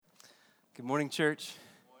Good morning, church.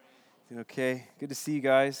 Doing okay? Good to see you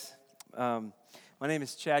guys. My name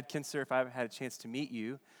is Chad Kinser. If I haven't had a chance to meet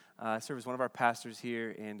you, I serve as one of our pastors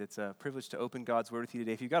here, and it's a privilege to open God's Word with you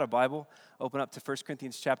today. If you've got a Bible, open up to 1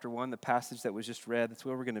 Corinthians chapter 1, the passage that was just read. That's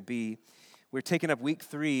where we're going to be. We're taking up week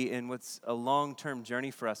 3 in what's a long-term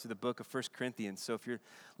journey for us through the book of 1 Corinthians. So if you're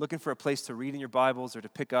looking for a place to read in your Bibles or to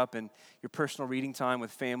pick up in your personal reading time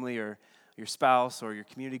with family or your spouse or your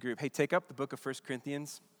community group, hey, take up the book of 1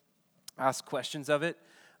 Corinthians. Ask questions of it,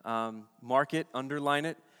 mark it, underline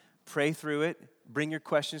it, pray through it, bring your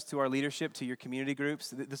questions to our leadership, to your community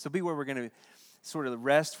groups. This will be where we're going to sort of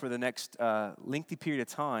rest for the next lengthy period of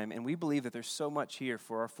time, and we believe that there's so much here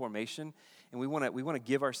for our formation, and we want to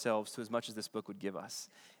give ourselves to as much as this book would give us,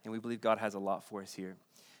 and we believe God has a lot for us here.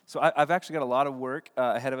 So I've actually got a lot of work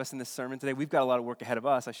ahead of us in this sermon today. We've got a lot of work ahead of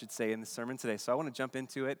us, I should say, in this sermon today, so I want to jump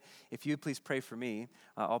into it. If you would please pray for me,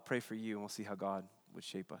 I'll pray for you, and we'll see how God would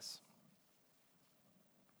shape us.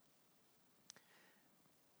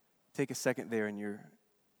 Take a second there in your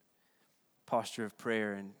posture of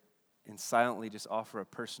prayer and silently just offer a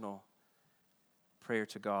personal prayer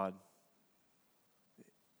to God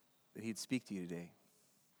that He'd speak to you today.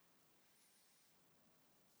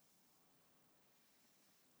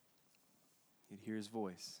 You'd hear His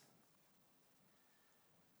voice.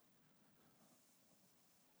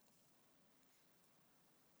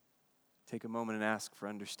 Take a moment and ask for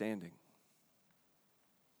understanding.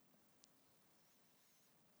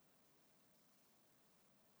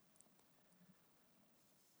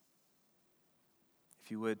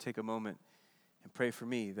 If you would, take a moment and pray for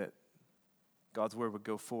me that God's word would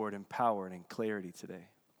go forward in power and in clarity today.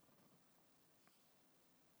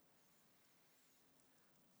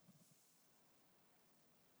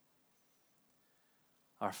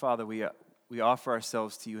 Our Father, we offer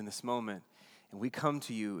ourselves to you in this moment, and we come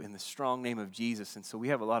to you in the strong name of Jesus, and so we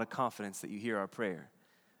have a lot of confidence that you hear our prayer.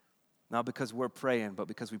 Not because we're praying, but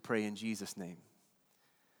because we pray in Jesus' name.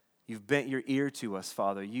 You've bent your ear to us,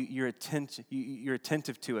 Father. You're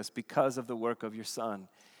attentive to us because of the work of your Son.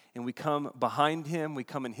 And we come behind Him. We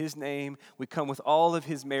come in His name. We come with all of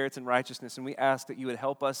His merits and righteousness. And we ask that you would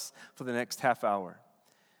help us for the next half hour.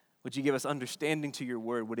 Would you give us understanding to your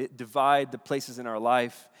word? Would it divide the places in our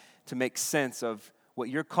life to make sense of what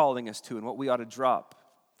you're calling us to and what we ought to drop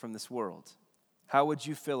from this world? How would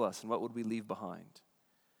you fill us and what would we leave behind?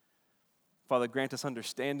 Father, grant us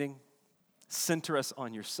understanding. Center us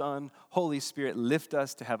on your Son. Holy Spirit, lift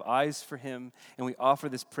us to have eyes for Him. And we offer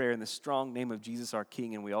this prayer in the strong name of Jesus our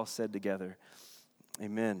King. And we all said together,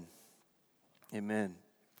 amen. Amen.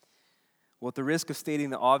 Well, at the risk of stating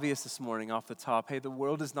the obvious this morning off the top, hey, the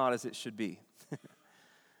world is not as it should be.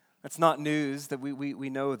 That's not news that we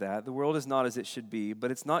know that. The world is not as it should be,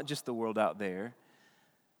 but it's not just the world out there.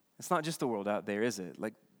 It's not just the world out there, is it?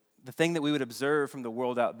 Like the thing that we would observe from the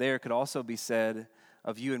world out there could also be said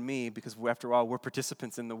of you and me, because after all, we're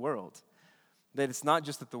participants in the world. That it's not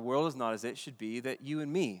just that the world is not as it should be, that you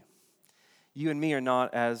and me are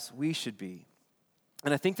not as we should be.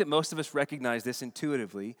 And I think that most of us recognize this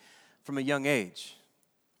intuitively from a young age.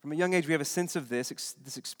 From a young age, we have a sense of this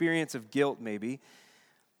experience of guilt maybe.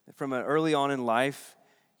 From early on in life,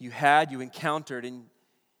 you encountered, and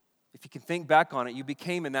if you can think back on it, you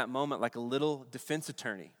became in that moment like a little defense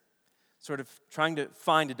attorney, sort of trying to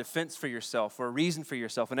find a defense for yourself or a reason for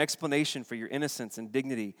yourself, an explanation for your innocence and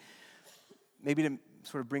dignity. Maybe to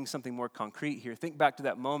sort of bring something more concrete here, think back to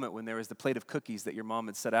that moment when there was the plate of cookies that your mom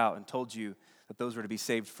had set out and told you that those were to be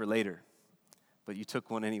saved for later, but you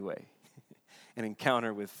took one anyway, an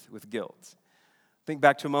encounter with guilt. Think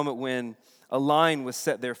back to a moment when a line was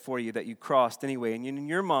set there for you that you crossed anyway, and in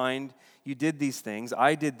your mind, you did these things,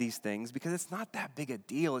 I did these things, because it's not that big a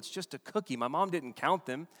deal, it's just a cookie. My mom didn't count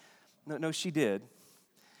them. No, she did.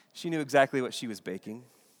 She knew exactly what she was baking.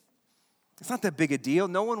 It's not that big a deal.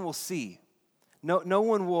 No one will see. No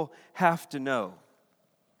one will have to know.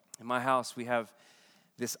 In my house, we have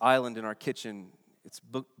this island in our kitchen. It's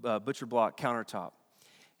butcher block countertop.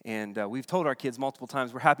 And we've told our kids multiple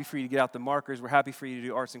times, we're happy for you to get out the markers. We're happy for you to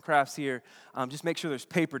do arts and crafts here. Just make sure there's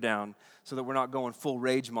paper down so that we're not going full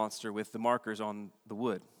rage monster with the markers on the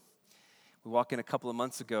wood. We walked in a couple of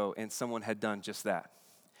months ago, and someone had done just that.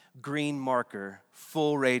 Green marker,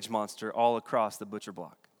 full rage monster all across the butcher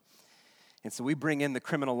block. And so we bring in the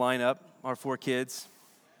criminal lineup, our 4 kids.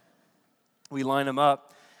 We line them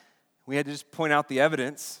up. We had to just point out the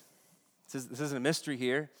evidence. This isn't a mystery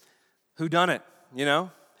here. Who done it? You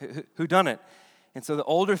know? Who done it? And so the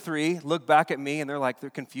older 3 look back at me and they're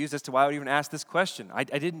confused as to why I would even ask this question.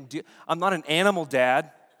 I'm not an animal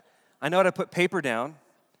dad. I know how to put paper down.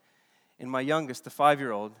 And my youngest, the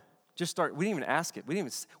 5-year-old, We didn't even ask it.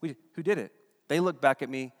 Who did it? They look back at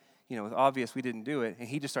me, it's obvious we didn't do it. And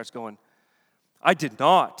he just starts going, I did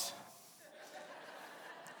not.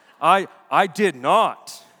 I did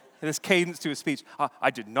not. And this cadence to his speech,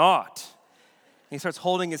 I did not. And he starts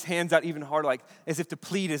holding his hands out even harder, like as if to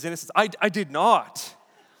plead his innocence. I did not.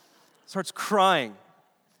 Starts crying.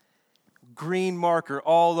 Green marker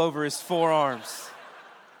all over his forearms,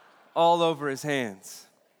 all over his hands.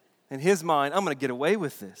 In his mind, I'm going to get away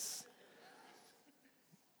with this.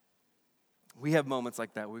 We have moments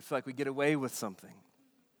like that where we feel like we get away with something.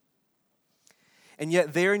 And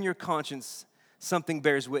yet there in your conscience, something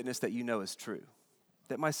bears witness that you know is true,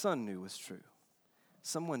 that my son knew was true.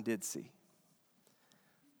 Someone did see.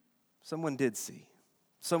 Someone did see.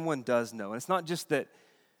 Someone does know. And it's not just that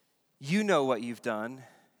you know what you've done.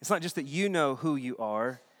 It's not just that you know who you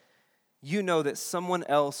are. You know that someone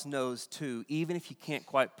else knows too, even if you can't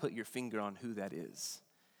quite put your finger on who that is.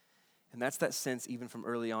 And that's that sense even from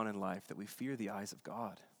early on in life that we fear the eyes of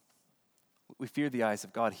God. We fear the eyes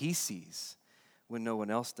of God. He sees when no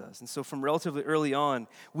one else does. And so from relatively early on,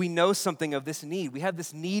 we know something of this need. We have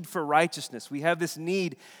this need for righteousness. We have this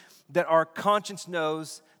need that our conscience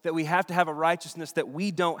knows that we have to have a righteousness that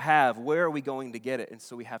we don't have. Where are we going to get it? And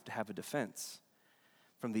so we have to have a defense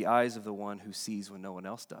from the eyes of the one who sees when no one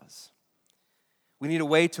else does. We need a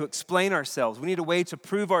way to explain ourselves. We need a way to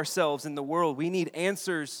prove ourselves in the world. We need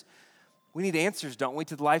answers. We need answers, don't we,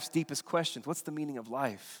 to life's deepest questions. What's the meaning of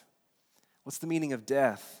life? What's the meaning of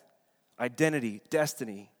death? Identity,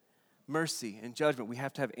 destiny, mercy, and judgment. We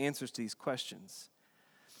have to have answers to these questions.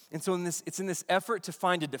 And so it's in this effort to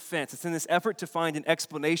find a defense, it's in this effort to find an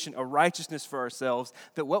explanation, a righteousness for ourselves,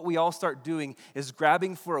 that what we all start doing is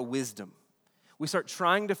grabbing for a wisdom. We start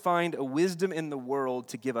trying to find a wisdom in the world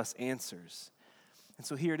to give us answers. And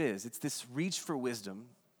so here it is. It's this reach for wisdom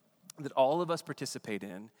that all of us participate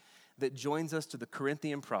in that joins us to the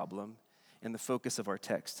Corinthian problem and the focus of our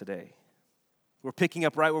text today. We're picking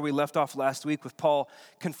up right where we left off last week with Paul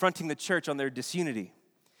confronting the church on their disunity.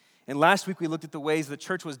 And last week we looked at the ways the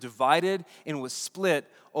church was divided and was split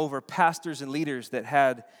over pastors and leaders that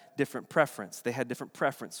had different preference. They had different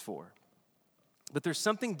preference for. But there's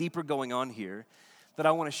something deeper going on here that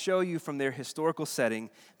I want to show you from their historical setting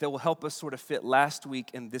that will help us sort of fit last week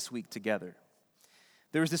and this week together.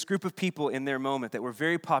 There was this group of people in their moment that were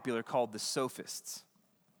very popular called the Sophists.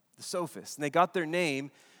 The Sophists. And they got their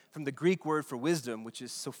name from the Greek word for wisdom, which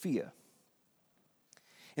is Sophia.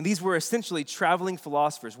 And these were essentially traveling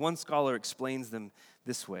philosophers. One scholar explains them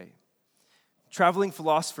this way. Traveling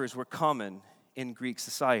philosophers were common in Greek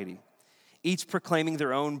society, each proclaiming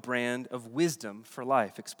their own brand of wisdom for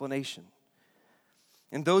life, explanation.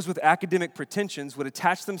 And those with academic pretensions would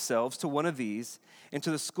attach themselves to one of these and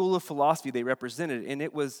to the school of philosophy they represented, and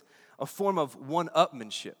it was a form of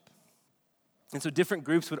one-upmanship. And so different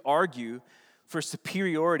groups would argue for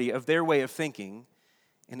superiority of their way of thinking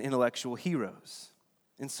and intellectual heroes.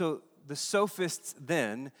 And so the Sophists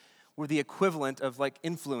then were the equivalent of like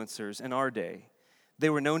influencers in our day. They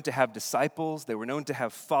were known to have disciples, they were known to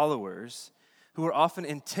have followers who were often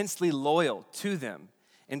intensely loyal to them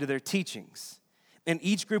and to their teachings. And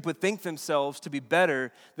each group would think themselves to be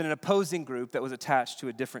better than an opposing group that was attached to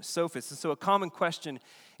a different sophist. And so a common question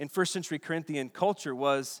in first century Corinthian culture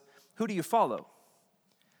was, who do you follow?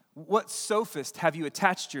 What sophist have you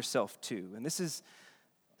attached yourself to? And this is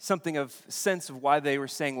something of sense of why they were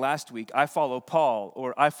saying last week, I follow Paul,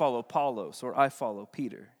 or I follow Apollos, or I follow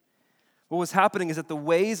Peter. What was happening is that the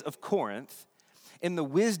ways of Corinth and the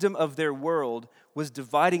wisdom of their world was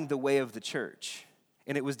dividing the way of the church.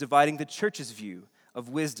 And it was dividing the church's view of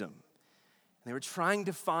wisdom. And they were trying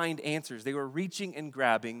to find answers. They were reaching and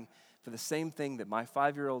grabbing for the same thing that my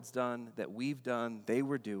 5-year-old's done, that we've done, they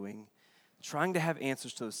were doing, trying to have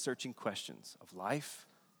answers to those searching questions of life,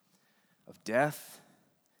 of death,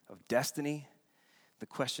 of destiny, the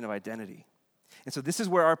question of identity. And so this is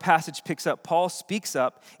where our passage picks up. Paul speaks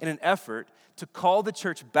up in an effort to call the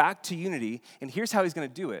church back to unity, and here's how he's going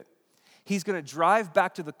to do it. He's going to drive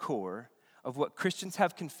back to the core of what Christians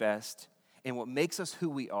have confessed and what makes us who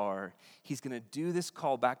we are. He's going to do this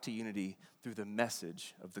call back to unity through the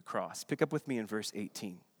message of the cross. Pick up with me in verse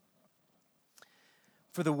 18.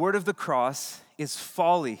 For the word of the cross is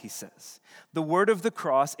folly, he says. The word of the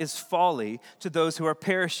cross is folly to those who are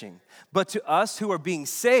perishing. But to us who are being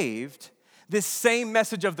saved, this same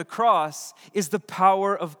message of the cross is the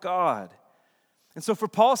power of God. And so for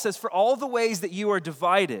Paul says, for all the ways that you are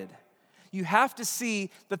divided, you have to see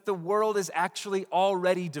that the world is actually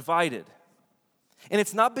already divided. And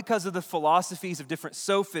it's not because of the philosophies of different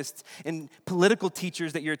sophists and political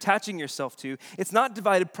teachers that you're attaching yourself to. It's not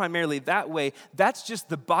divided primarily that way. That's just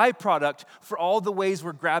the byproduct for all the ways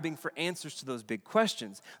we're grabbing for answers to those big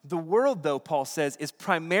questions. The world, though, Paul says, is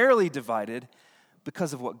primarily divided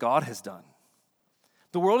because of what God has done.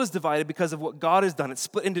 The world is divided because of what God has done. It's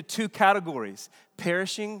split into two categories,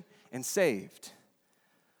 perishing and saved.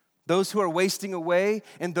 Those who are wasting away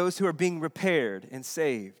and those who are being repaired and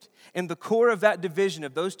saved. And the core of that division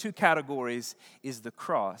of those two categories is the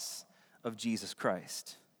cross of Jesus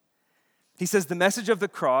Christ. He says the message of the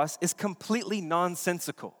cross is completely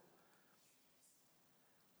nonsensical.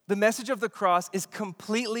 The message of the cross is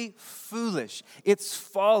completely foolish. It's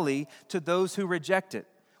folly to those who reject it,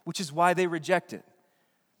 which is why they reject it.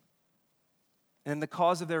 And the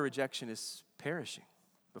cause of their rejection is perishing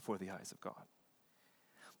before the eyes of God.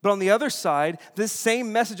 But on the other side, this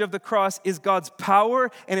same message of the cross is God's power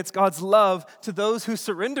and it's God's love to those who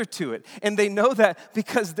surrender to it. And they know that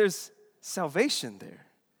because there's salvation there.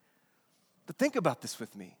 But think about this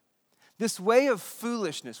with me. This way of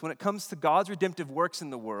foolishness when it comes to God's redemptive works in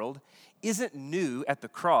the world isn't new at the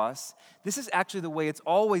cross. This is actually the way it's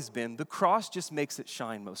always been. The cross just makes it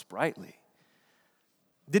shine most brightly.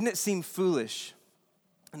 Didn't it seem foolish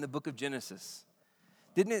in the book of Genesis?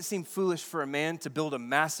 Didn't it seem foolish for a man to build a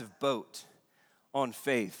massive boat on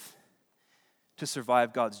faith to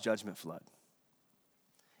survive God's judgment flood?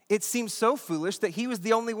 It seemed so foolish that he was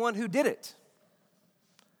the only one who did it.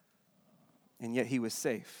 And yet he was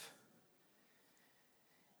safe.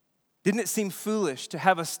 Didn't it seem foolish to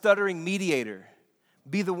have a stuttering mediator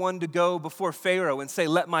be the one to go before Pharaoh and say,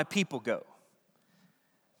 "Let my people go"?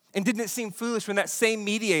 And didn't it seem foolish when that same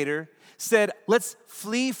mediator said, "Let's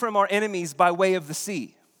flee from our enemies by way of the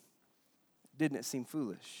sea"? Didn't it seem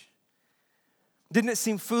foolish? Didn't it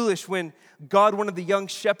seem foolish when God wanted the young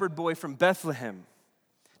shepherd boy from Bethlehem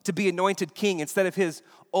to be anointed king instead of his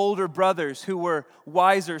older brothers who were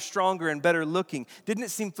wiser, stronger, and better looking? Didn't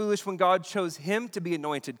it seem foolish when God chose him to be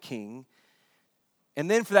anointed king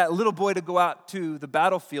and then for that little boy to go out to the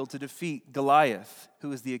battlefield to defeat Goliath, who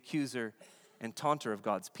was the accuser and taunter of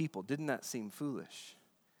God's people? Didn't that seem foolish?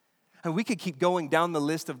 And we could keep going down the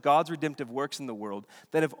list of God's redemptive works in the world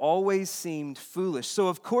that have always seemed foolish. So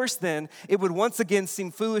of course then, it would once again seem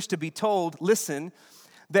foolish to be told, listen,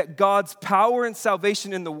 that God's power and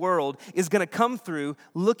salvation in the world is going to come through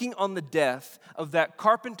looking on the death of that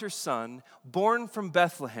carpenter's son born from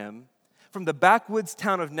Bethlehem, from the backwoods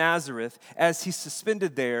town of Nazareth, as he's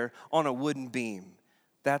suspended there on a wooden beam.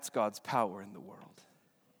 That's God's power in the world.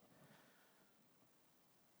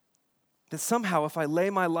 That somehow if I lay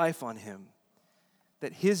my life on him,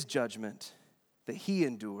 that his judgment that he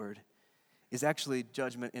endured is actually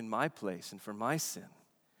judgment in my place and for my sin.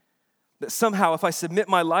 That somehow if I submit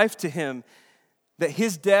my life to him, that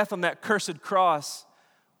his death on that cursed cross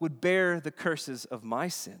would bear the curses of my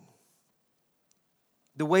sin.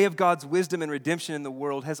 The way of God's wisdom and redemption in the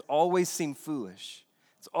world has always seemed foolish.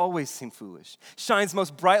 It's always seemed foolish. Shines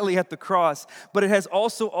most brightly at the cross, but it has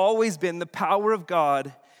also always been the power of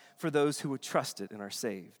God for those who would trust it and are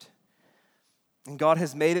saved. And God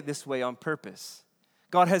has made it this way on purpose.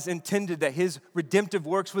 God has intended that his redemptive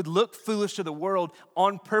works would look foolish to the world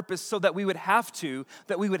on purpose so that we would have to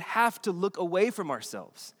look away from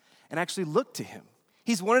ourselves and actually look to him.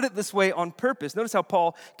 He's wanted it this way on purpose. Notice how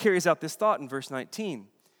Paul carries out this thought in verse 19.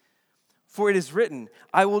 For it is written,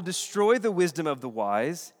 I will destroy the wisdom of the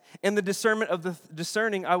wise, and the discernment of the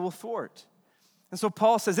discerning I will thwart. And so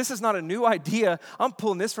Paul says, this is not a new idea. I'm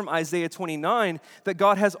pulling this from Isaiah 29, that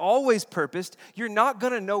God has always purposed. You're not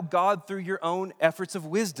going to know God through your own efforts of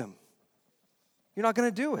wisdom. You're not going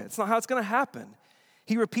to do it. It's not how it's going to happen.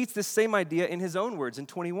 He repeats this same idea in his own words in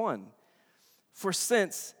 21. For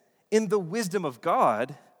since in the wisdom of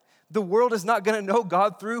God, the world is not going to know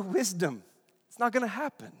God through wisdom. It's not going to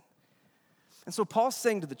happen. And so Paul's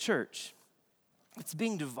saying to the church, it's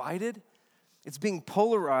being divided, it's being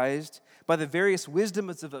polarized by the various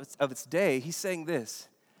wisdoms of its day. He's saying this,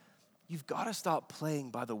 you've got to stop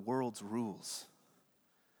playing by the world's rules.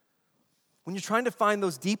 When you're trying to find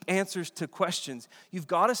those deep answers to questions, you've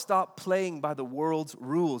got to stop playing by the world's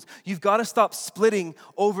rules. You've got to stop splitting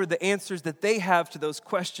over the answers that they have to those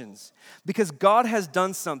questions. Because God has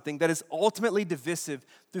done something that is ultimately divisive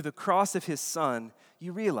through the cross of his son.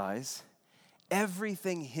 You realize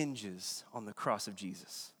everything hinges on the cross of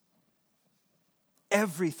Jesus.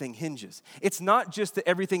 Everything hinges. It's not just that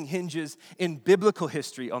everything hinges in biblical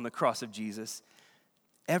history on the cross of Jesus.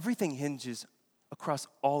 Everything hinges across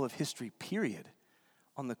all of history, period,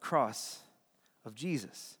 on the cross of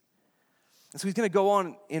Jesus. And so he's going to go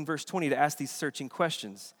on in verse 20 to ask these searching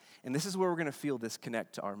questions. And this is where we're going to feel this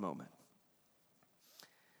connect to our moment.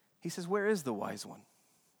 He says, where is the wise one?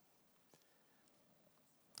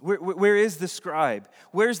 Where is the scribe?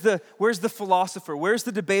 Where's the philosopher? Where's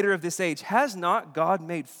the debater of this age? Has not God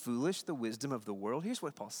made foolish the wisdom of the world? Here's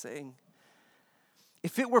what Paul's saying.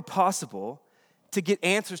 If it were possible to get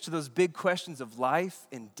answers to those big questions of life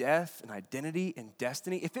and death and identity and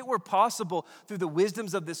destiny, if it were possible through the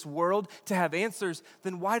wisdoms of this world to have answers,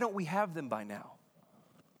 then why don't we have them by now?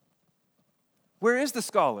 Where is the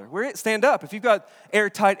scholar? Stand up. If you've got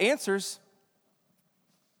airtight answers,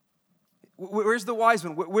 where's the wise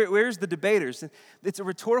one? Where's the debaters? It's a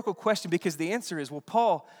rhetorical question because the answer is, well,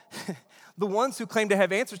 Paul, the ones who claim to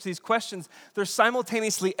have answers to these questions, they're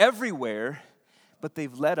simultaneously everywhere, but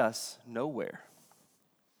they've led us nowhere.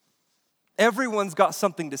 Everyone's got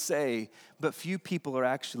something to say, but few people are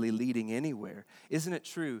actually leading anywhere. Isn't it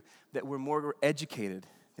true that we're more educated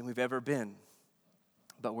than we've ever been,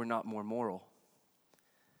 but we're not more moral?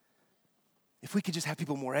 If we could just have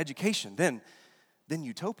people more education, then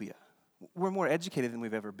utopia. We're more educated than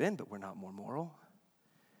we've ever been, but we're not more moral.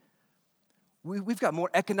 We've got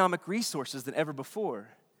more economic resources than ever before,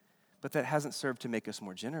 but that hasn't served to make us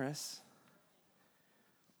more generous.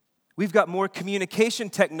 We've got more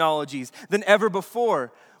communication technologies than ever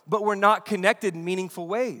before, but we're not connected in meaningful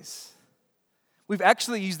ways. We've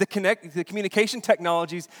actually used the communication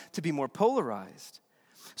technologies to be more polarized.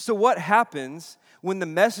 So what happens when the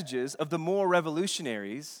messages of the moral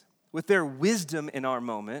revolutionaries, with their wisdom in our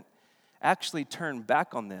moment, actually turn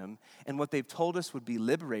back on them, and what they've told us would be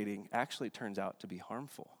liberating actually turns out to be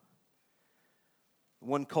harmful?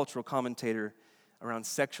 One cultural commentator around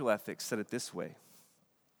sexual ethics said it this way: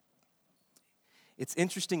 it's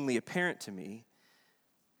interestingly apparent to me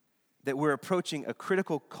that we're approaching a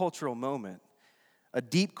critical cultural moment, a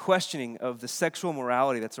deep questioning of the sexual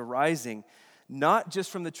morality that's arising not just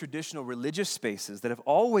from the traditional religious spaces that have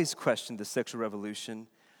always questioned the sexual revolution,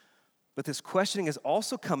 but this questioning is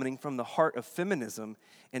also coming from the heart of feminism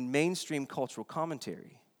and mainstream cultural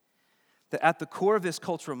commentary. That at the core of this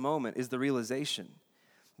cultural moment is the realization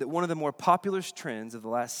that one of the more popular trends of the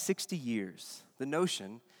last 60 years, the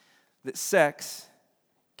notion that sex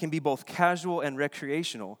can be both casual and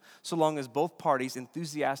recreational so long as both parties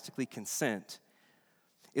enthusiastically consent,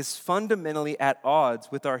 is fundamentally at odds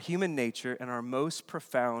with our human nature and our most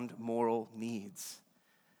profound moral needs.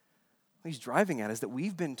 What he's driving at is that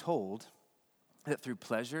we've been told that through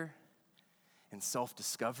pleasure and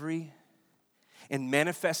self-discovery and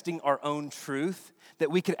manifesting our own truth, that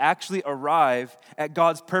we could actually arrive at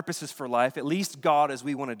God's purposes for life, at least God as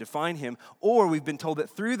we want to define him, or we've been told that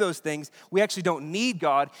through those things, we actually don't need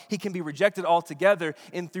God. He can be rejected altogether,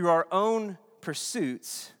 and through our own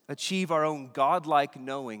pursuits, achieve our own God-like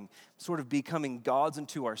knowing, sort of becoming gods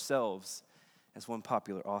unto ourselves, as one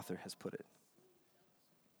popular author has put it.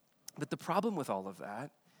 But the problem with all of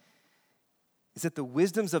that is that the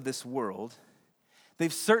wisdoms of this world,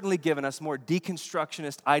 they've certainly given us more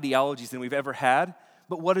deconstructionist ideologies than we've ever had,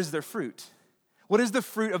 but what is their fruit? What is the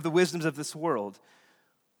fruit of the wisdoms of this world?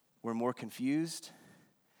 We're more confused,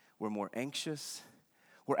 we're more anxious,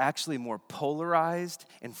 we're actually more polarized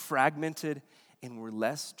and fragmented, and we're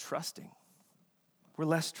less trusting. We're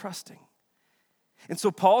less trusting. And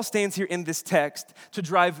so Paul stands here in this text to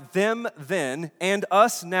drive them then and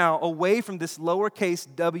us now away from this lowercase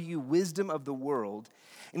w wisdom of the world,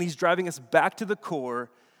 and he's driving us back to the core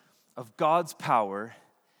of God's power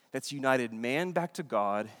that's united man back to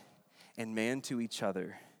God and man to each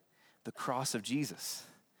other, the cross of Jesus.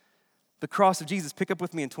 The cross of Jesus. Pick up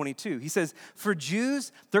with me in 22. He says, for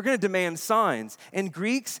Jews, they're going to demand signs, and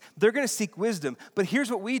Greeks, they're going to seek wisdom. But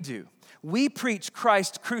here's what we do. We preach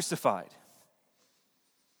Christ crucified.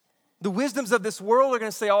 The wisdoms of this world are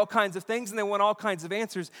going to say all kinds of things, and they want all kinds of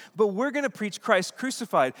answers, but we're going to preach Christ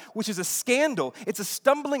crucified, which is a scandal. It's a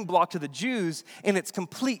stumbling block to the Jews, and it's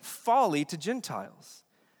complete folly to Gentiles.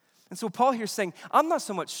 And so Paul here is saying, I'm not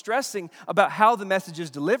so much stressing about how the message is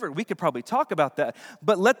delivered. We could probably talk about that.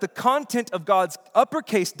 But let the content of God's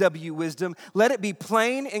uppercase W wisdom, let it be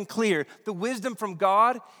plain and clear. The wisdom from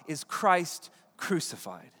God is Christ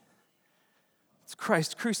crucified. It's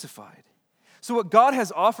Christ crucified. So what God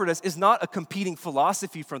has offered us is not a competing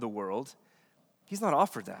philosophy for the world. He's not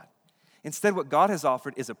offered that. Instead, what God has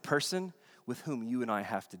offered is a person with whom you and I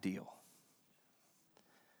have to deal.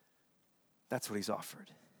 That's what he's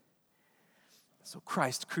offered. So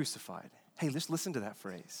Christ crucified. Hey, let's listen to that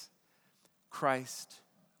phrase. Christ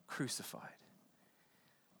crucified.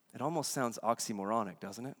 It almost sounds oxymoronic,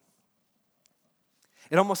 doesn't it?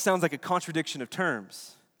 It almost sounds like a contradiction of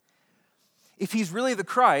terms. If he's really the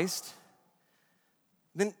Christ,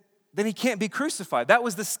 then then he can't be crucified. That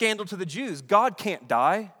was the scandal to the Jews. God can't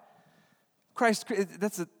die. Christ,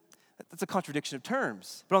 that's a contradiction of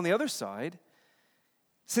terms. But on the other side,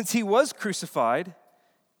 since he was crucified,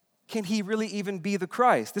 can he really even be the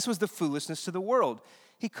Christ? This was the foolishness to the world.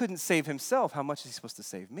 He couldn't save himself. How much is he supposed to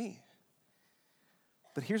save me?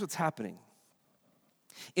 But here's what's happening.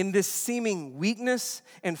 In this seeming weakness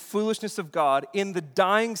and foolishness of God, in the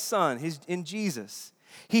dying Son, in Jesus,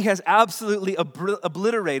 he has absolutely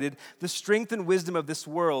obliterated the strength and wisdom of this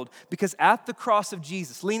world, because at the cross of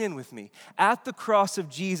Jesus, lean in with me, at the cross of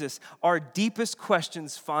Jesus, our deepest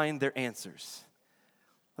questions find their answers.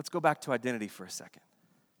 Let's go back to identity for a second.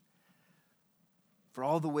 For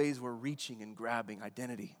all the ways we're reaching and grabbing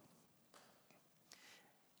identity,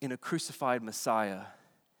 in a crucified Messiah,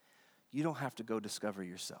 you don't have to go discover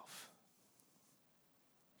yourself.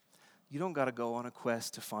 You don't got to go on a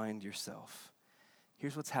quest to find yourself.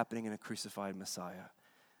 Here's what's happening in a crucified Messiah.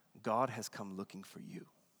 God has come looking for you.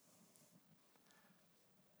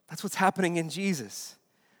 That's what's happening in Jesus.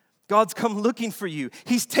 God's come looking for you.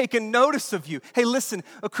 He's taken notice of you. Hey, listen,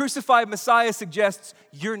 a crucified Messiah suggests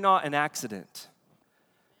you're not an accident.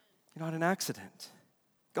 You're not an accident.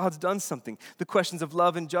 God's done something. The questions of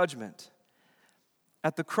love and judgment.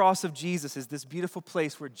 At the cross of Jesus is this beautiful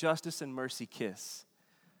place where justice and mercy kiss.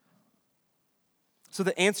 So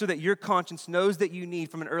the answer that your conscience knows that you need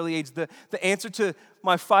from an early age, the answer to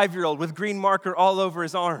my 5-year-old with green marker all over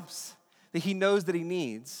his arms, that he knows that he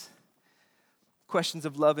needs, questions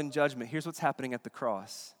of love and judgment. Here's what's happening at the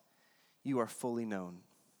cross. You are fully known.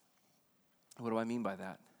 What do I mean by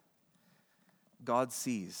that? God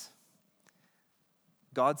sees.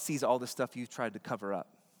 God sees all the stuff you've tried to cover up.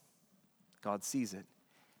 God sees it,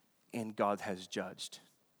 and God has judged.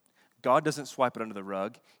 God doesn't swipe it under the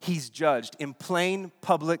rug. He's judged in plain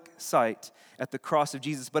public sight at the cross of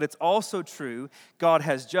Jesus. But it's also true, God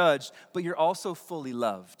has judged, but you're also fully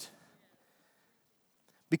loved.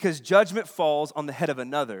 Because judgment falls on the head of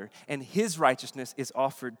another, and his righteousness is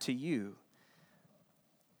offered to you.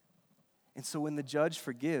 And so when the judge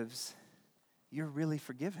forgives, you're really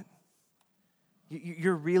forgiven.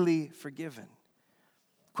 You're really forgiven.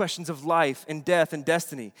 Questions of life and death and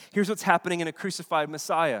destiny. Here's what's happening in a crucified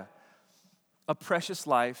Messiah. A precious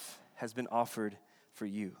life has been offered for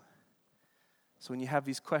you. So when you have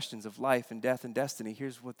these questions of life and death and destiny,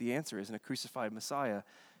 here's what the answer is in a crucified Messiah.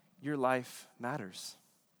 Your life matters.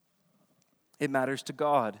 It matters to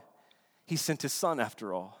God. He sent his Son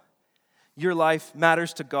after all. Your life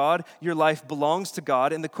matters to God. Your life belongs to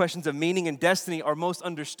God. And the questions of meaning and destiny are most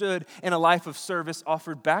understood in a life of service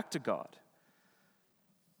offered back to God.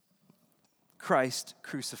 Christ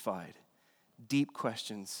crucified. Deep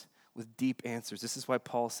questions with deep answers. This is why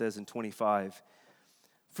Paul says in 25,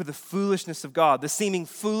 for the foolishness of God, the seeming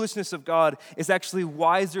foolishness of God is actually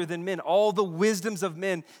wiser than men. All the wisdoms of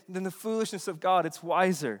men, than the foolishness of God, it's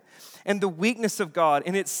wiser. And the weakness of God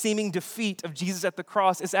and its seeming defeat of Jesus at the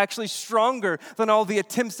cross is actually stronger than all the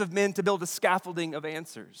attempts of men to build a scaffolding of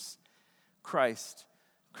answers. Christ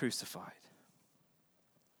crucified.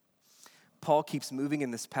 Paul keeps moving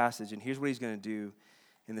in this passage, and here's what he's going to do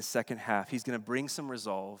in the second half. He's going to bring some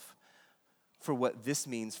resolve for what this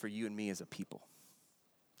means for you and me as a people.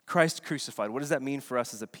 Christ crucified, what does that mean for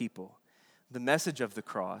us as a people? The message of the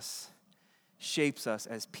cross shapes us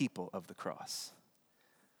as people of the cross.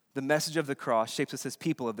 The message of the cross shapes us as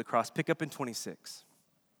people of the cross. Pick up in 26.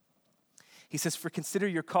 He says, for consider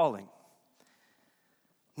your calling.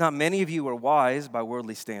 Not many of you are wise by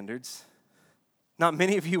worldly standards. Not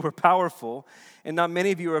many of you are powerful, and not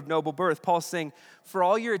many of you are of noble birth. Paul's saying, for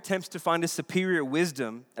all your attempts to find a superior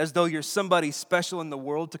wisdom, as though you're somebody special in the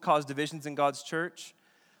world to cause divisions in God's church,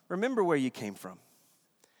 remember where you came from.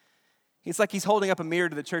 It's like he's holding up a mirror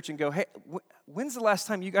to the church and go, hey, when's the last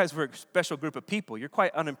time you guys were a special group of people? You're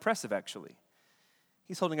quite unimpressive, actually.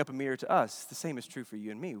 He's holding up a mirror to us. The same is true for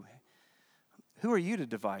you and me. Who are you to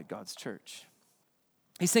divide God's church?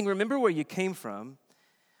 He's saying, remember where you came from,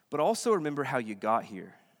 but also remember how you got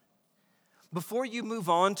here. Before you move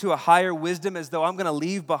on to a higher wisdom as though I'm going to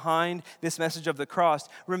leave behind this message of the cross,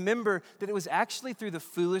 remember that it was actually through the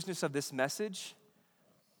foolishness of this message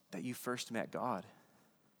that you first met God.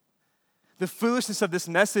 The foolishness of this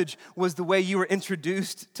message was the way you were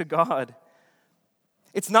introduced to God.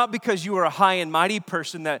 It's not because you were a high and mighty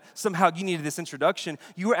person that somehow you needed this introduction.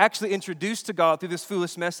 You were actually introduced to God through this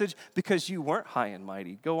foolish message because you weren't high and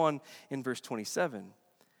mighty. Go on in verse 27.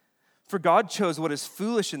 For God chose what is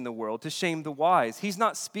foolish in the world to shame the wise. He's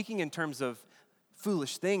not speaking in terms of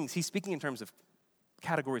foolish things. He's speaking in terms of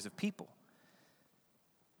categories of people.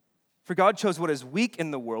 For God chose what is weak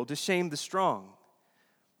in the world to shame the strong.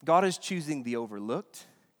 God is choosing the overlooked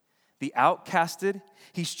the outcasted.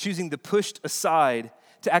 He's choosing the pushed aside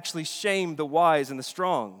to actually shame the wise and the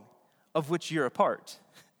strong, of which you're a part.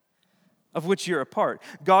 Of which you're a part.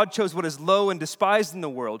 God chose what is low and despised in the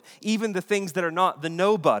world, even the things that are not, the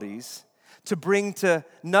nobodies, to bring to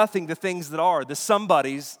nothing the things that are, the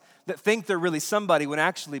somebodies that think they're really somebody when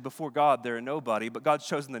actually before God they're a nobody, but God's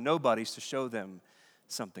chosen the nobodies to show them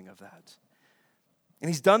something of that. And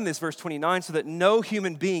he's done this, verse 29, so that no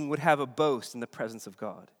human being would have a boast in the presence of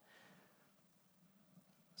God.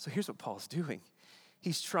 So here's what Paul's doing.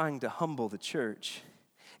 He's trying to humble the church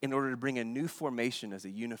in order to bring a new formation as a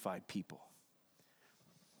unified people.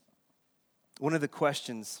 One of the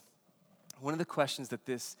questions that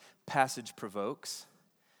this passage provokes,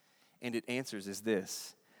 and it answers, is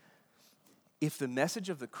this: if the message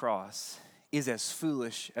of the cross is as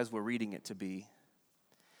foolish as we're reading it to be,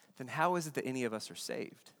 then how is it that any of us are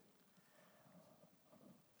saved?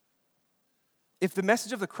 If the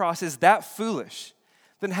message of the cross is that foolish,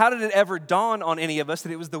 then how did it ever dawn on any of us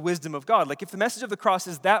that it was the wisdom of God? Like, if the message of the cross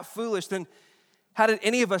is that foolish, then how did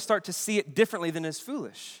any of us start to see it differently than as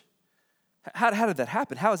foolish? How did that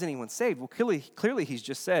happen? How is anyone saved? Well, clearly he's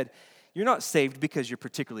just said, you're not saved because you're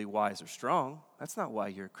particularly wise or strong. That's not why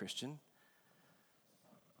you're a Christian.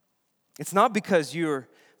 It's not because you're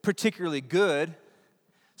particularly good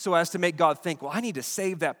so as to make God think, well, I need to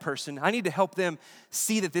save that person. I need to help them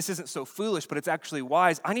see that this isn't so foolish, but it's actually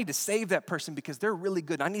wise. I need to save that person because they're really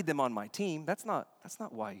good. I need them on my team. That's not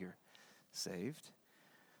why you're saved.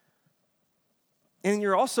 And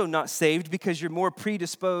you're also not saved because you're more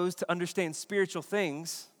predisposed to understand spiritual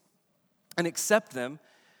things and accept them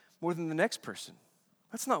more than the next person.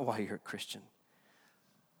 That's not why you're a Christian.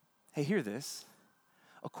 Hey, hear this.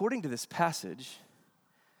 According to this passage,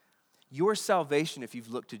 your salvation, if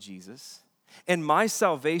you've looked to Jesus, and my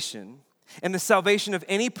salvation, and the salvation of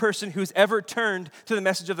any person who's ever turned to the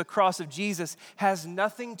message of the cross of Jesus, has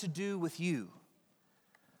nothing to do with you.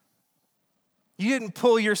 You didn't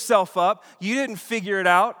pull yourself up. You didn't figure it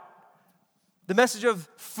out. The message of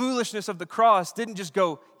foolishness of the cross didn't just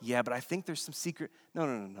go, yeah, but I think there's some secret.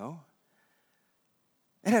 No.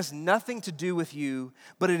 It has nothing to do with you,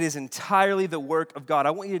 but it is entirely the work of God.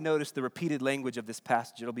 I want you to notice the repeated language of this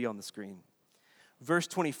passage. It'll be on the screen. Verse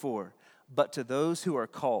 24, but to those who are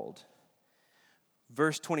called.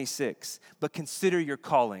 Verse 26, but consider your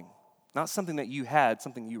calling. Not something that you had,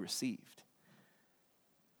 something you received.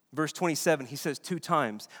 Verse 27, he says 2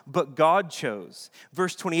 times, but God chose.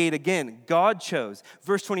 Verse 28 again, God chose.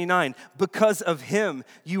 Verse 29, because of him,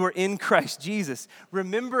 you are in Christ Jesus.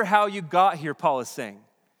 Remember how you got here, Paul is saying.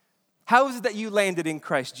 How is it that you landed in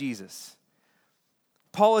Christ Jesus?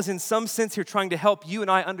 Paul is in some sense here trying to help you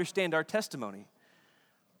and I understand our testimony.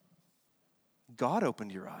 God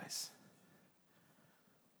opened your eyes.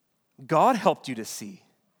 God helped you to see.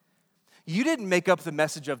 You didn't make up the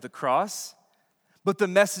message of the cross, but the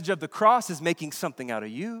message of the cross is making something out of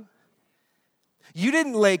you. You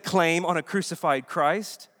didn't lay claim on a crucified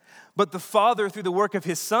Christ, but the Father, through the work of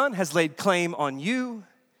his Son, has laid claim on you.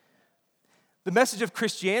 The message of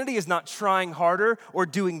Christianity is not trying harder or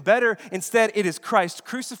doing better. Instead, it is Christ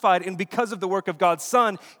crucified, and because of the work of God's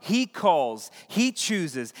Son, he calls, he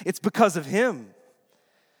chooses. It's because of him.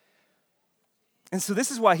 And so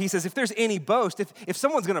this is why he says, if there's any boast, if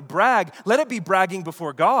someone's going to brag, let it be bragging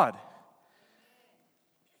before God.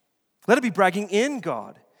 Let it be bragging in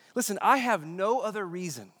God. Listen, I have no other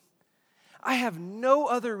reason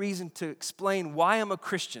to explain why I'm a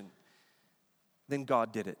Christian than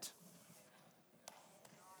God did it.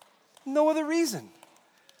 No other reason.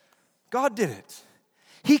 God did it.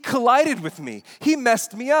 He collided with me. He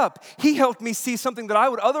messed me up. He helped me see something that I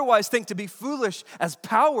would otherwise think to be foolish as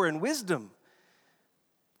power and wisdom.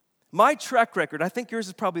 My track record, I think yours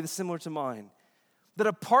is probably similar to mine, that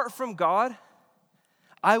apart from God,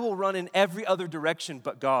 I will run in every other direction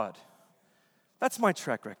but God. That's my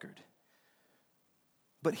track record.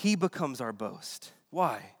 But he becomes our boast.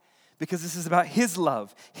 Why? Because this is about his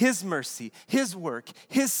love, his mercy, his work,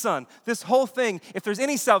 his Son. This whole thing, if there's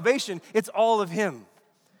any salvation, it's all of him.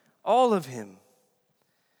 All of him.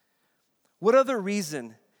 What other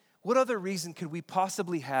reason could we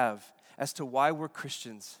possibly have as to why we're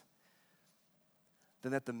Christians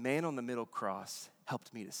than that the man on the middle cross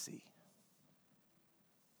helped me to see?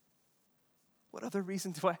 What other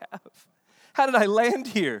reason do I have? How did I land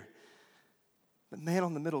here? The man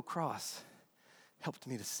on the middle cross helped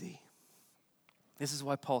me to see. This is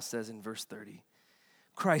why Paul says in verse 30,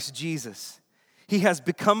 Christ Jesus, He has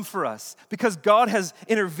become for us. Because God has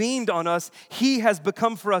intervened on us, He has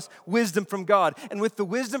become for us wisdom from God. And with the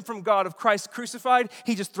wisdom from God of Christ crucified,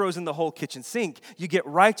 He just throws in the whole kitchen sink. You get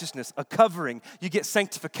righteousness, a covering. You get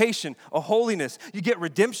sanctification, a holiness. You get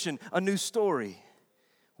redemption, a new story.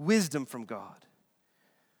 Wisdom from God.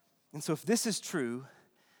 And so if this is true,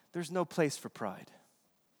 there's no place for pride.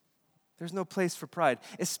 There's no place for pride,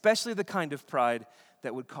 especially the kind of pride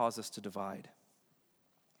that would cause us to divide.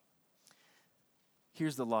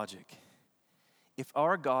 Here's the logic. If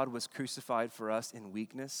our God was crucified for us in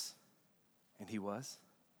weakness, and He was,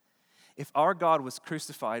 if our God was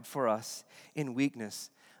crucified for us in weakness,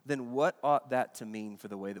 then what ought that to mean for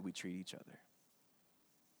the way that we treat each other?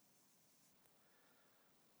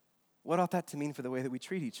 What ought that to mean for the way that we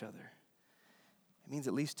treat each other? It means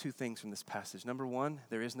at least two things from this passage. Number one,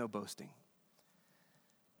 there is no boasting.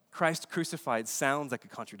 Christ crucified sounds like a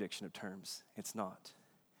contradiction of terms. It's not.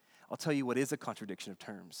 I'll tell you what is a contradiction of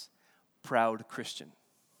terms. Proud Christian.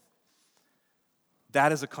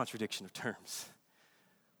 That is a contradiction of terms.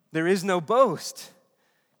 There is no boast.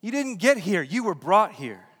 You didn't get here, you were brought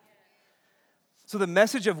here. So the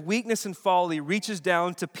message of weakness and folly reaches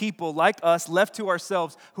down to people like us, left to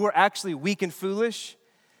ourselves, who are actually weak and foolish,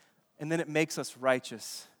 and then it makes us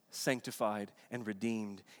righteous, sanctified, and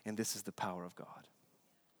redeemed, and this is the power of God.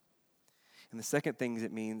 And the second thing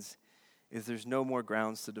it means is there's no more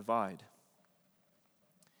grounds to divide.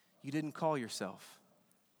 You didn't call yourself.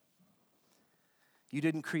 You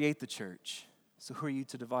didn't create the church, so who are you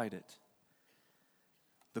to divide it?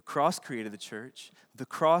 The cross created the church, the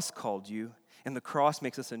cross called you, and the cross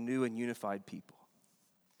makes us a new and unified people.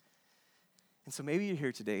 And so maybe you're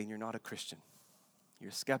here today and you're not a Christian.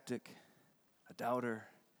 You're a skeptic, a doubter,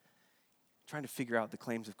 trying to figure out the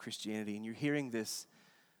claims of Christianity, and you're hearing this,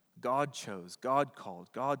 God chose, God called,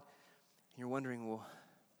 God. And you're wondering, well,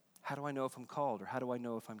 how do I know if I'm called, or how do I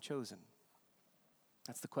know if I'm chosen?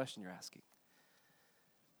 That's the question you're asking.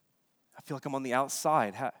 I feel like I'm on the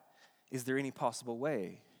outside. Is there any possible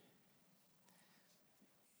way?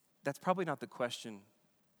 That's probably not the question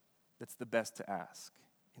that's the best to ask.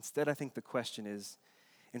 Instead, I think the question is,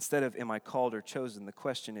 instead of am I called or chosen, the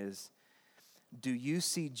question is, do you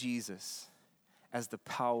see Jesus as the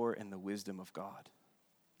power and the wisdom of God?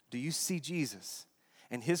 Do you see Jesus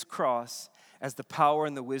and His cross as the power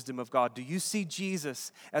and the wisdom of God? Do you see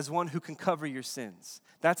Jesus as one who can cover your sins?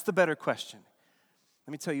 That's the better question.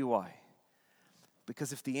 Let me tell you why.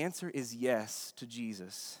 Because if the answer is yes to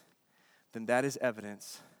Jesus, then that is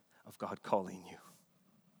evidence of God calling you.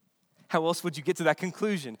 How else would you get to that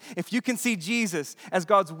conclusion? If you can see Jesus as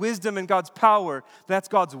God's wisdom and God's power, that's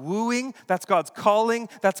God's wooing, that's God's calling,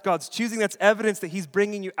 that's God's choosing, that's evidence that He's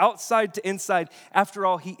bringing you outside to inside. After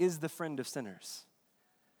all, He is the friend of sinners.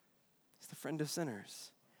 He's the friend of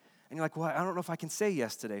sinners. And you're like, well, I don't know if I can say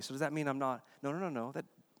yes today, so does that mean I'm not? No.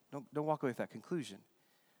 Don't walk away with that conclusion.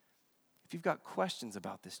 If you've got questions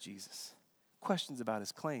about this Jesus, questions about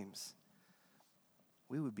His claims,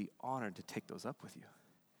 we would be honored to take those up with you.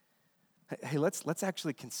 Hey, let's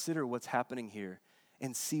actually consider what's happening here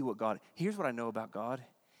and see what God. Here's what I know about God.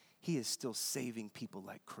 He is still saving people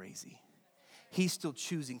like crazy. He's still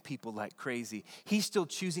choosing people like crazy. He's still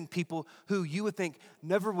choosing people who you would think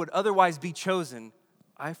never would otherwise be chosen.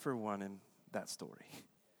 I, for one, am that story.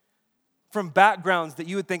 From backgrounds that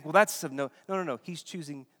you would think, well, that's no. He's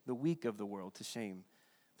choosing the weak of the world to shame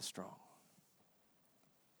the strong.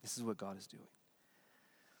 This is what God is doing.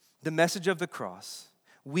 The message of the cross,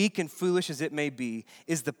 weak and foolish as it may be,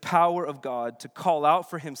 is the power of God to call out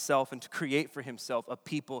for Himself and to create for Himself a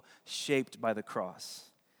people shaped by the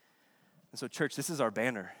cross. And so, church, this is our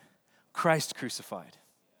banner, Christ crucified.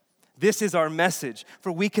 This is our message,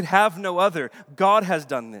 for we could have no other. God has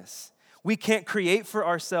done this. We can't create for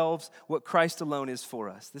ourselves what Christ alone is for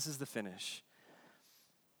us. This is the finish.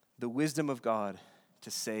 The wisdom of God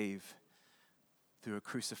to save through a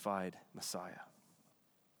crucified Messiah.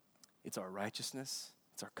 It's our righteousness,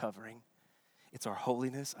 it's our covering, it's our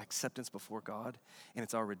holiness, acceptance before God, and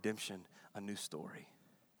it's our redemption, a new story.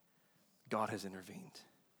 God has intervened.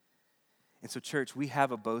 And so, church, we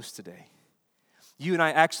have a boast today. You and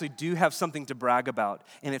I actually do have something to brag about,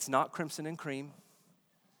 and it's not crimson and cream.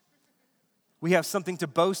 We have something to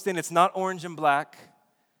boast in. It's not orange and black.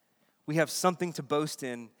 We have something to boast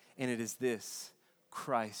in, and it is this: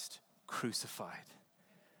 Christ crucified.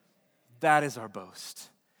 That is our boast.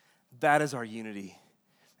 That is our unity.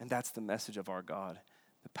 And that's the message of our God,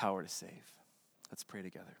 the power to save. Let's pray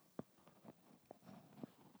together.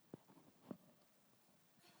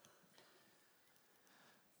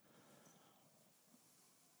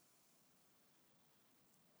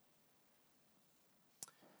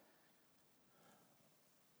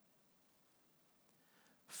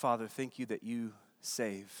 Father, thank you that you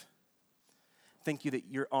save. Thank you that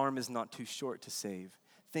your arm is not too short to save.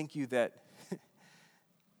 Thank you that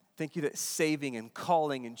saving and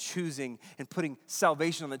calling and choosing and putting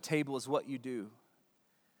salvation on the table is what you do.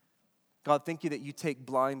 God, thank you that you take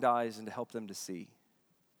blind eyes and to help them to see.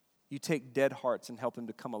 You take dead hearts and help them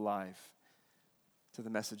to come alive to the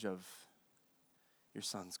message of your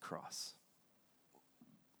Son's cross.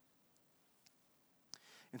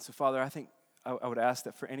 And so, Father, I think I would ask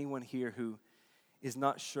that for anyone here who is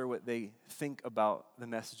not sure what they think about the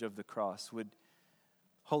message of the cross,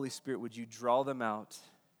 Holy Spirit, would you draw them out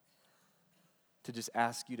to just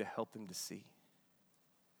ask you to help them to see?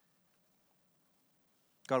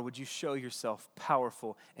 God, would you show yourself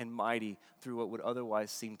powerful and mighty through what would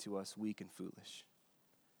otherwise seem to us weak and foolish?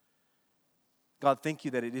 God, thank you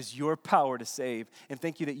that it is your power to save, and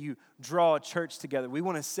thank you that you draw a church together. We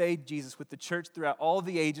want to say, Jesus, with the church throughout all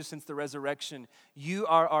the ages since the resurrection, you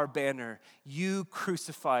are our banner. You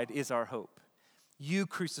crucified is our hope. You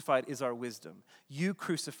crucified is our wisdom. You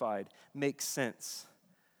crucified makes sense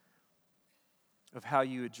of how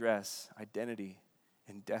you address identity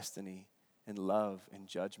and destiny and love and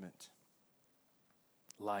judgment,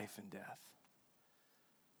 life and death.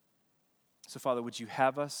 So, Father, would you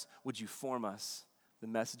have us, would you form us, the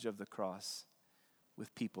message of the cross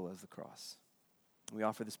with people as the cross? We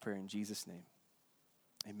offer this prayer in Jesus' name.